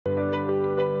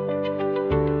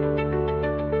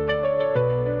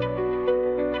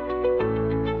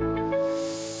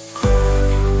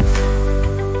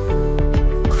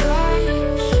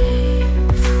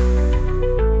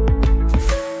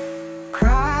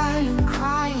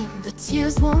the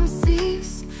tears won't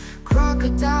cease.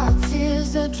 Crocodile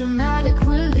tears, a dramatic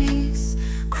release.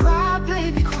 Cry,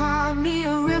 baby, cry me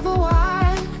a river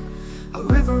wide, a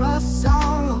river of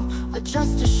sorrow,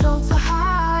 just a shelter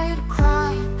hide.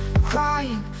 Crying,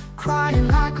 crying, crying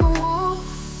like a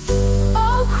wolf.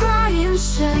 Oh, crying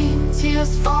shame,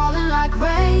 tears falling like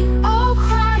rain. Oh,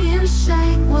 crying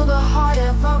shame, will the heart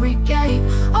ever regain?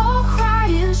 Oh,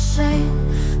 crying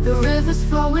shame, the river's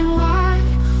flowing wide.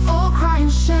 Oh, crying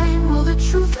shame, will the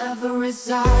truth ever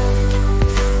reside?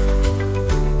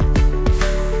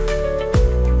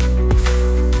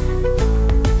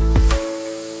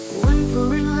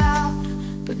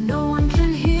 No one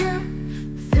can hear,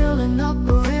 filling up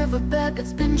a riverbed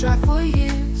that's been dry for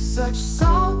years. Such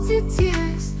salty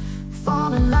tears,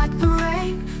 falling like the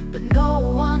rain, but no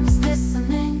one's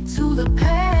listening to the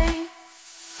pain.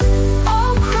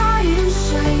 Oh, crying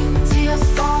shame, tears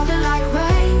falling like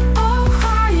rain. Oh,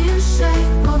 crying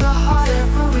shame, will the heart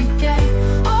ever regain?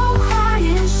 Oh,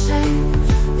 crying shame,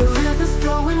 the river's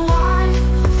flowing wide.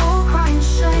 Oh, crying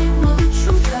shame, will the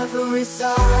truth ever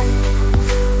reside?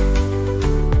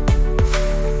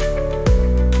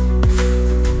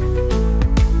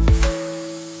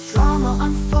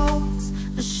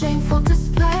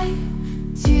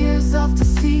 Of to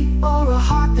see, or a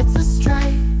heart that's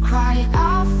astray, crying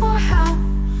out for help,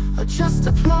 or just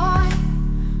a ploy,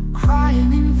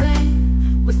 crying in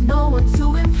vain, with no one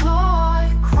to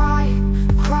employ. Crying,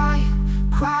 crying,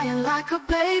 crying like a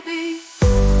baby.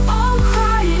 Oh,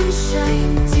 crying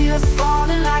shame, tears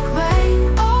falling like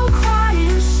rain. Oh,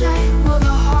 crying shame, will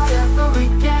the heart ever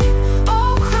regain?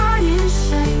 Oh, crying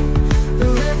shame, the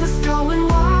river's flowing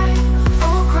wide.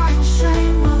 Oh, crying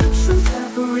shame, will the truth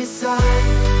ever reside?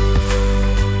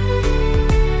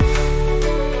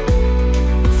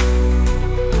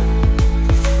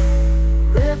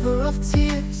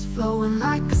 Tears flowing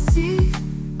like a sea,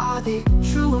 are they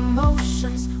true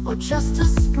emotions or just a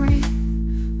spree?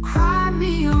 Cry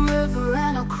me a river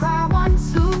and I'll cry one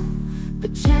too,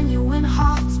 but genuine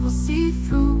hearts will see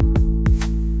through.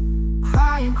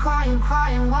 Crying, crying,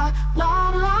 crying, what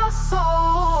long lost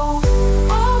soul.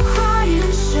 Oh,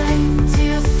 crying shame,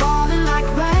 tears falling like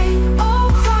rain.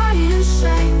 Oh, crying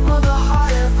shame, will the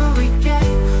heart ever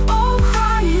regain? Oh,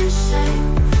 crying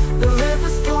shame, the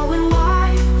river's flowing wide.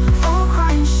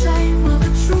 Shame, will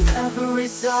the truth ever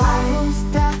reside? Sorrow's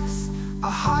depths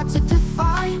are hard to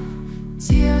define.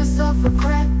 Tears of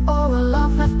regret or a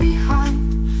love left behind.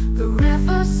 The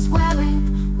river's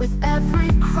swelling with every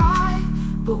cry,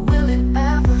 but will it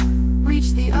ever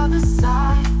reach the other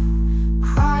side?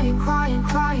 Crying, crying,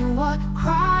 crying, what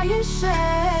crying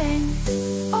shame?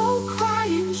 Oh,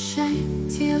 crying shame,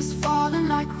 tears falling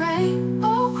like rain.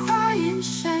 Oh, crying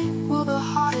shame, will the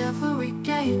heart ever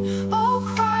regain? Oh,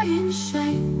 crying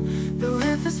shame, the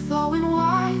river's flowing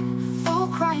wide. Oh,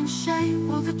 crying shame,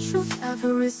 will the truth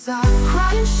ever reside?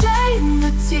 Crying shame,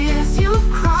 the tears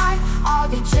you've cried, are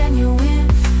they genuine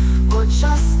or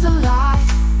just a lie?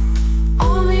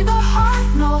 Only the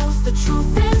heart knows the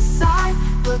truth inside,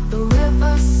 but the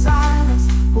river's silence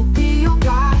will be your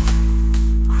guide.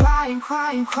 Crying,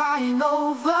 crying, crying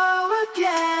over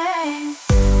again.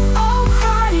 Oh,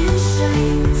 crying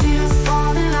shame, tears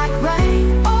falling like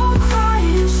rain. Oh,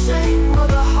 crying shame, will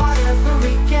the heart ever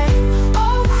regain?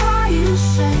 Oh, crying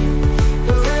shame,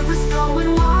 the river's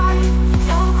flowing wide.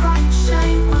 Oh, crying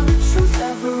shame, will the truth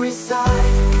ever reside?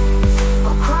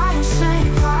 Oh, crying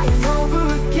shame, crying over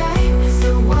again. Is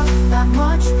it worth that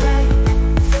much pain?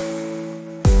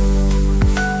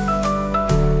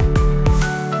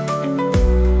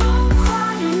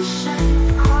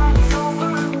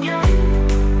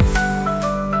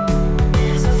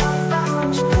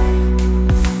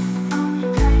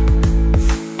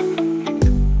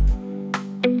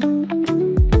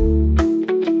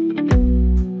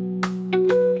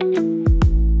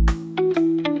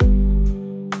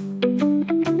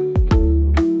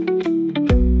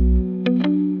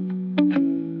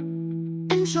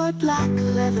 Enjoy black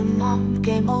leather, mom,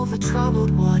 game over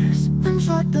troubled waters.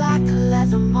 Enjoy black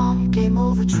leather, mom, game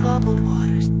over troubled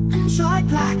waters. Enjoy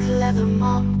black leather,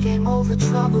 mom, game over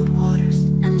troubled waters.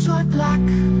 Enjoy black.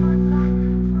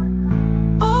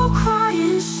 Oh,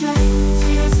 crying shame.